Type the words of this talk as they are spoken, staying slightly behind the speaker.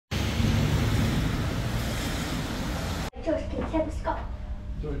Josh, can you take the Scott?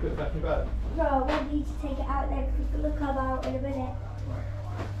 Do you want to put it back in bed? No, I want you to take it out there because we're going to come out in a minute.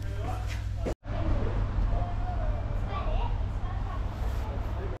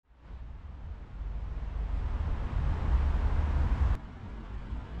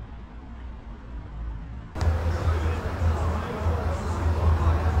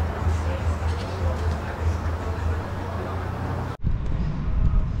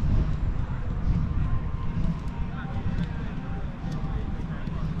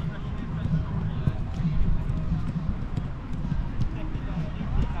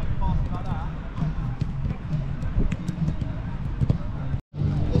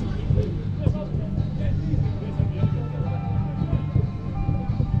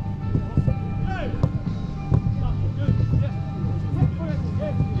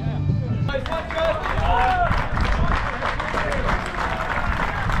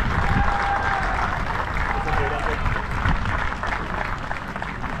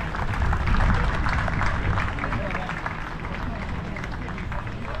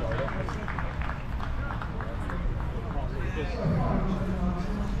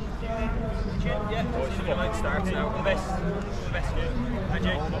 Starts now. The best. The best. And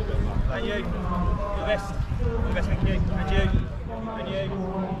you. And you. The best. The best. Thank you. And you. And you.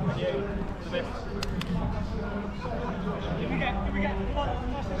 And you. The best. Here we go. Here we go. Come on.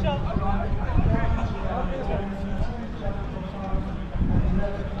 Nice and sharp.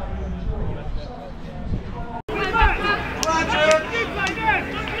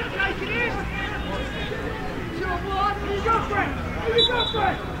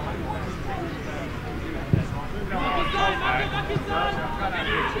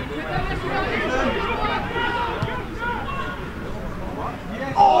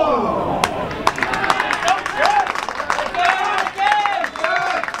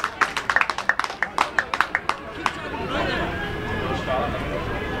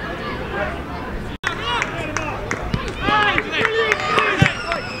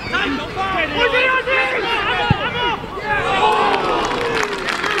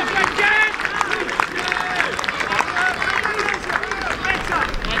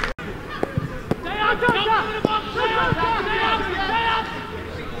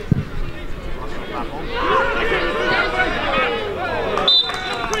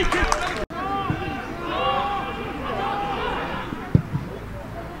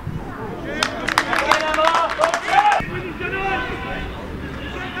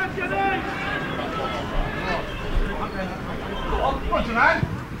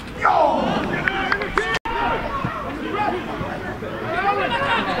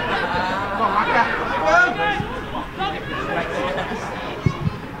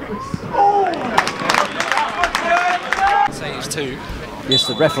 Yes,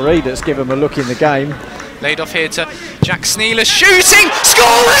 the referee that's given him a look in the game. Laid off here to Jack Snelus, shooting,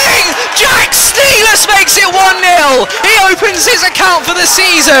 scoring! Jack Snelus makes it 1-0. He opens his account for the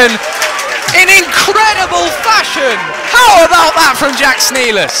season in incredible fashion. How about that from Jack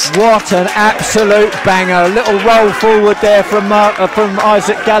Snelus? What an absolute banger. A little roll forward there from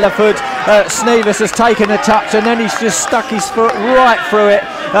Isaac Galliford. Snelus has taken a touch and then he's just stuck his foot right through it.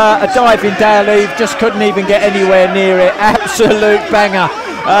 A diving downleave, just couldn't even get anywhere near it. Absolute banger.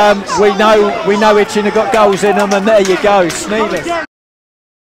 We know Hitchin have got goals in them, and there you go, Snelus.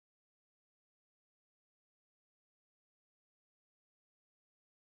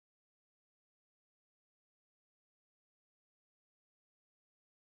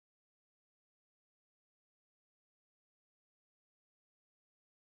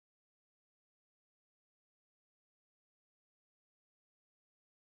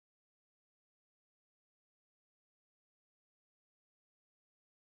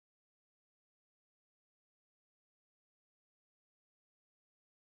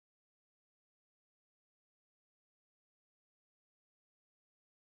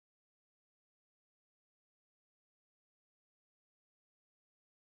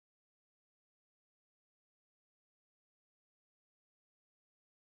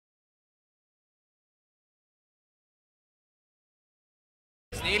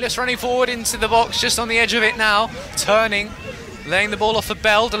 Snelus running forward into the box, just on the edge of it now, turning, laying the ball off for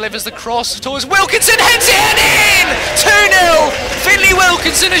Bell, delivers the cross towards Wilkinson, heads it in! 2-0! Finley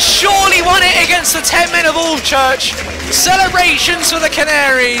Wilkinson has surely won it against the 10 men of Alvechurch. Celebrations for the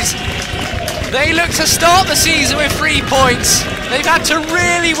Canaries. They look to start the season with 3 points. They've had to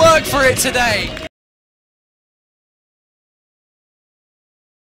really work for it today.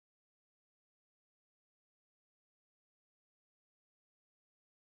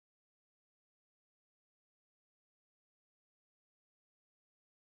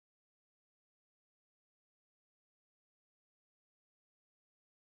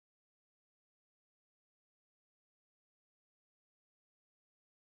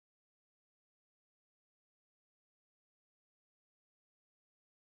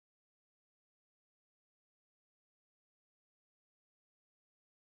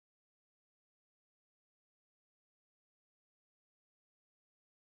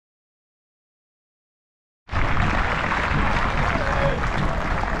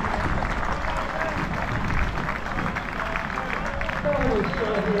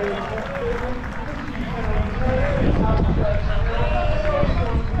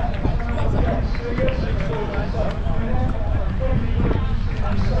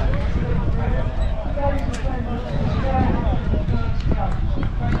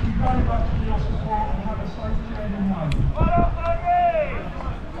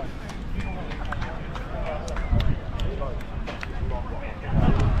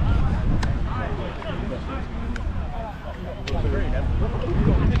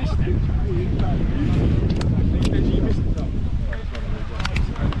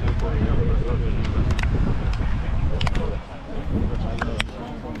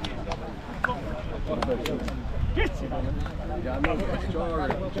 Yeah, I know it's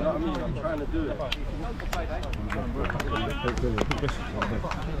jarring. Do you know what I mean? I'm trying to do it.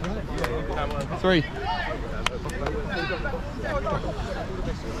 3.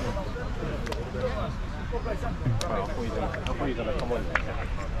 I thought you were gonna come on.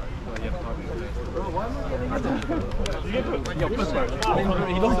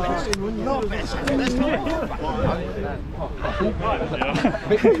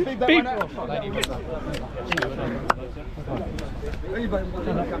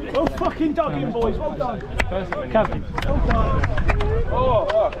 Well fucking dug in, boys. Well done. Kevin. Well done.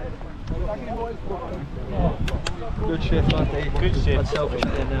 Oh. Good shift, Andy. Good shift. That's selfish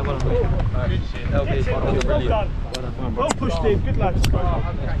in there, well done. Good shift. Well done. Well pushed in. Good lads.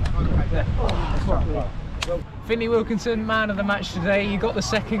 Finley Wilkinson, man of the match today. You got the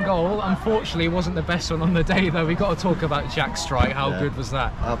second goal. Unfortunately, it wasn't the best one on the day, though. We got to talk about Jack's strike. How good was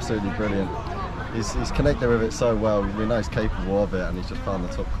that? Absolutely brilliant. He's connected with it so well. We know he's capable of it, and he's just found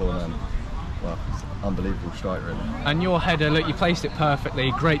the top corner. And, well, it's an unbelievable strike, really. And your header, look, you placed it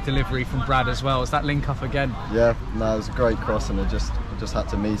perfectly. Great delivery from Brad as well. Is that link up again? Yeah, no, it was a great cross, and it just had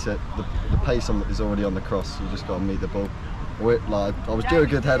to meet it. The pace is already on the cross. You just got to meet the ball. I was due a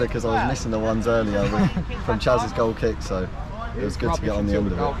good header because I was missing the ones earlier from Chaz's goal kick, so it was good to get on the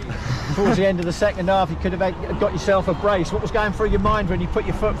end of it. Towards the end of the second half, you could have got yourself a brace. What was going through your mind when you put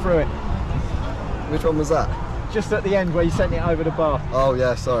your foot through it? Which one was that? Just at the end where you sent it over the bar. Oh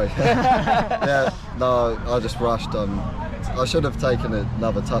yeah, sorry. Yeah, no, I just rushed. I should have taken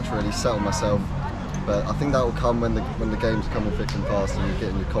another touch, really settled myself. But I think that will come when the game's coming thick and fast and you're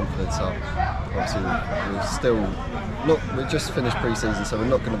getting your confidence up. Obviously, we just finished pre-season, so we're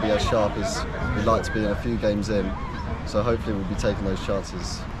not going to be as sharp as we'd like to be in a few games in. So hopefully we'll be taking those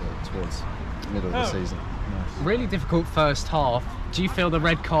chances towards the middle of the season. Really difficult first half. Do you feel the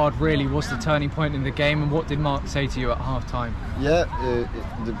red card really was the turning point in the game, and what did Mark say to you at half time? Yeah,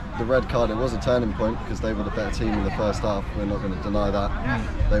 the red card, it was a turning point because they were the better team in the first half. We're not going to deny that.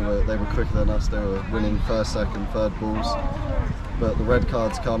 They were quicker than us. They were winning first, second, third balls. But the red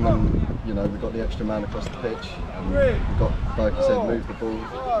cards come, and we got the extra man across the pitch, and we got, like you said, move the ball.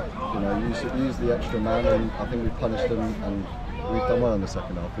 Use the extra man, and I think we punished them, and we've done well in the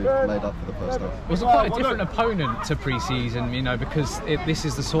second half. We've made up for the first half. Was it quite a different opponent to pre-season, because this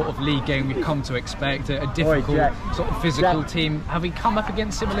is the sort of league game we've come to expect, a difficult sort of physical team. Have we come up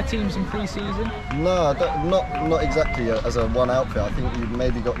against similar teams in pre-season? No, not exactly as a one outfit. I think you've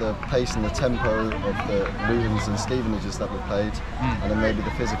maybe got the pace and the tempo of the Lutons and Stevenages that we played, and then maybe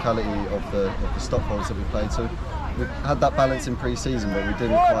the physicality of the Stockholds that we played. So we had that balance in pre-season, but we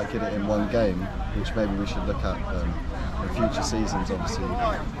didn't quite get it in one game, which maybe we should look at in future seasons. Obviously,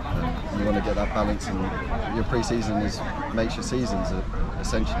 you want to get that balance, and your pre-season makes your seasons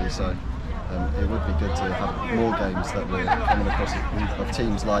essentially. So it would be good to have more games that we're coming across of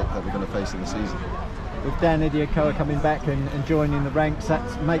teams like that we're going to face in the season. With Dan Idiokoa coming back and joining the ranks, that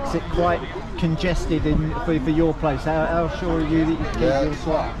makes it quite congested for your place. How sure are you that you can keep your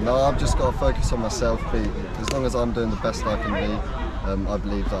slot? No, I've just got to focus on myself. As long as I'm doing the best I can be, I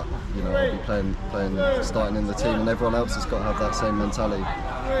believe that I'll be playing, starting in the team, and everyone else has got to have that same mentality.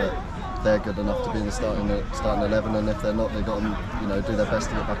 That they're good enough to be in the starting 11, and if they're not, they've got to do their best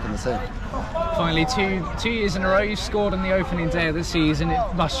to get back in the team. Finally, two years in a row you scored on the opening day of the season.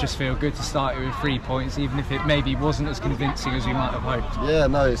 It must just feel good to start it with 3 points, even if it maybe wasn't as convincing as we might have hoped. Yeah,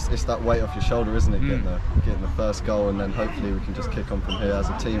 no, it's that weight off your shoulder, isn't it? Getting the first goal, and then hopefully we can just kick on from here as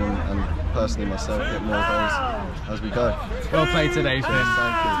a team, and personally myself get more goals as we go. Well played today, Finn.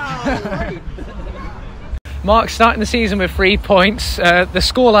 Thank you. Mark, starting the season with 3 points, the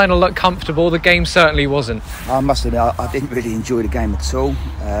scoreline will look comfortable, the game certainly wasn't. I must admit, I didn't really enjoy the game at all.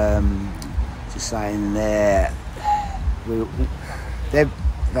 Just saying, they've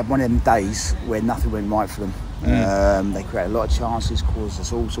had one of them days where nothing went right for them. They create a lot of chances, caused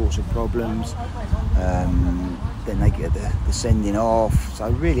us all sorts of problems. Then they get the sending off, so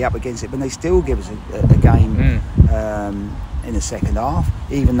really up against it, but they still give us a game in the second half,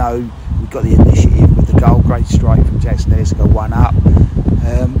 even though we got the initiative with the goal. Great strike from Jack Snelus to go 1 up,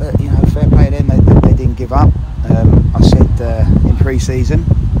 but fair play to them, they didn't give up. I said in pre-season,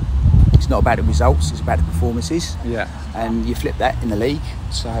 it's not about the results, it's about the performances, and you flip that in the league,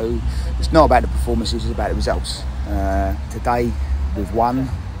 so it's not about the performances, it's about the results. Today we've won,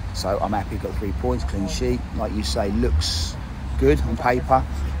 so I'm happy, got 3 points, clean sheet, like you say, looks good on paper,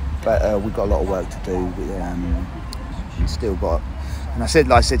 but we've got a lot of work to do. We've still got, and I said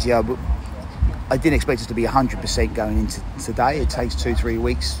to you, I didn't expect us to be 100% going into today. It takes 2-3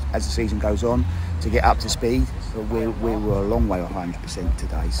 weeks as the season goes on to get up to speed. So we were a long way off 100%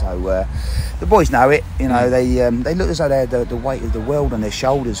 today. So the boys know it. You know, they looked as though they had the weight of the world on their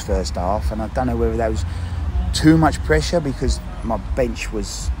shoulders first half, and I don't know whether that was too much pressure because my bench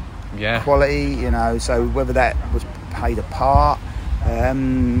was quality. You know, so whether that was played a part, I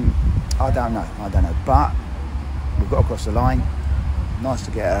don't know. But we've got across the line. Nice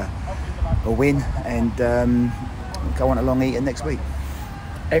to get a win and go on to Long Eaton next week.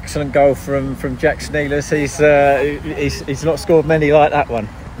 Excellent goal from Jack Snelus. He's not scored many like that one.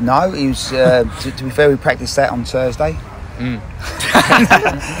 No, he was. To be fair, we practiced that on Thursday. No.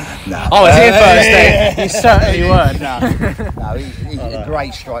 Oh, was he Thursday? He certainly weren't. No, he's a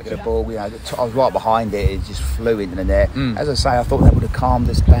great strike of the ball. You know, I was right behind it. It just flew into the net. As I say, I thought that would have calmed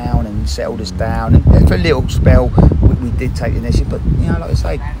us down and settled us down. And for a little spell, we did take the initiative. But you know, like I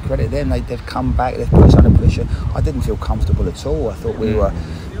say, credit them. They've come back. They've put us under pressure. I didn't feel comfortable at all. I thought we were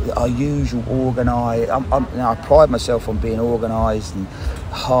our usual organised. I pride myself on being organised and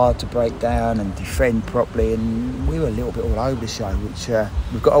hard to break down and defend properly, and we were a little bit all over the show, which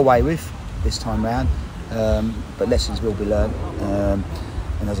we've got away with this time round, but lessons will be learned, and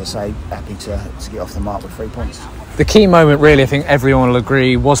as I say, happy to get off the mark with 3 points. The key moment, really, I think everyone will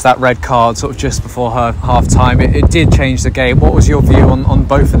agree, was that red card sort of just before half time. It did change the game. What was your view on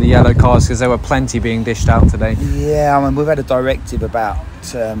both of the yellow cards, because there were plenty being dished out today? Yeah, I mean, we've had a directive about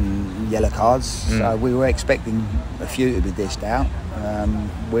yellow cards, so we were expecting a few to be dished out.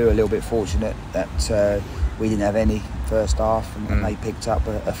 We were a little bit fortunate that we didn't have any first half, and they picked up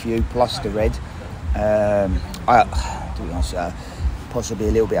a few plus the red. To be honest, possibly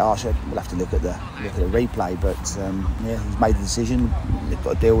a little bit harsher. We'll have to look at the replay, but he's made the decision. They've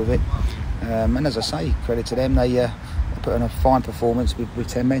got to deal with it, and as I say, credit to them. They put on a fine performance with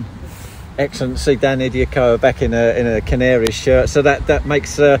 10 men. Excellent to see Dan Idiakoa back in a Canaries shirt, so that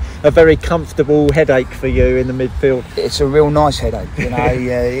makes a very comfortable headache for you in the midfield. It's a real nice headache, you know,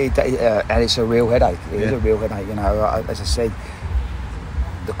 and it's a real headache. It is a real headache, you know. As I said,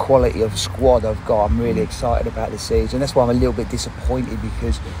 the quality of squad I've got, I'm really excited about this season. That's why I'm a little bit disappointed,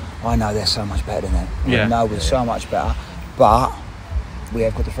 because I know they're so much better than that. I know we're so much better, but we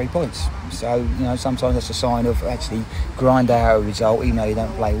have got the 3 points. So, you know, sometimes that's a sign of actually grind out a result, even though you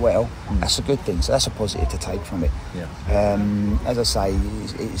don't play well. That's a good thing. So that's a positive to take from it. As I say,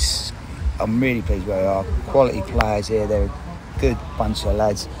 I'm really pleased with our quality players here. They're a good bunch of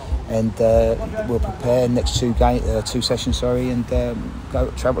lads, and we'll prepare next two sessions, and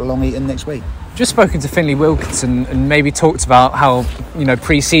travel along Eton next week. Just spoken to Finley Wilkinson and maybe talked about how, you know,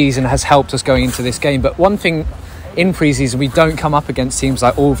 pre-season has helped us going into this game. But one thing, in pre-season we don't come up against teams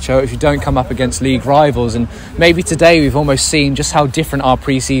like Alvechurch, we don't come up against league rivals, and maybe today we've almost seen just how different our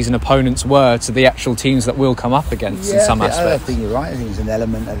pre-season opponents were to the actual teams that we'll come up against in some aspects. I think you're right. I think there's an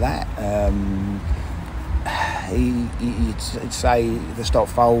element of that. You'd say the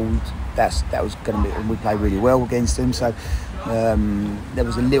Stockfold, that was going to be, we played really well against them, so there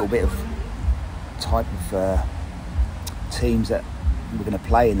was a little bit of type of teams that we're going to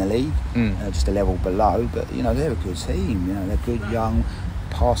play in the league, just a level below, but you know, they're a good team. You know, they're good, young,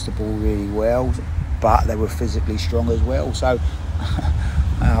 pass the ball really well, but they were physically strong as well. So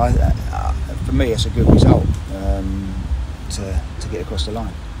for me, it's a good result to get across the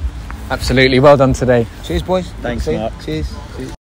line. Absolutely, well done today. Cheers, boys. Thanks, Mark. Cheers.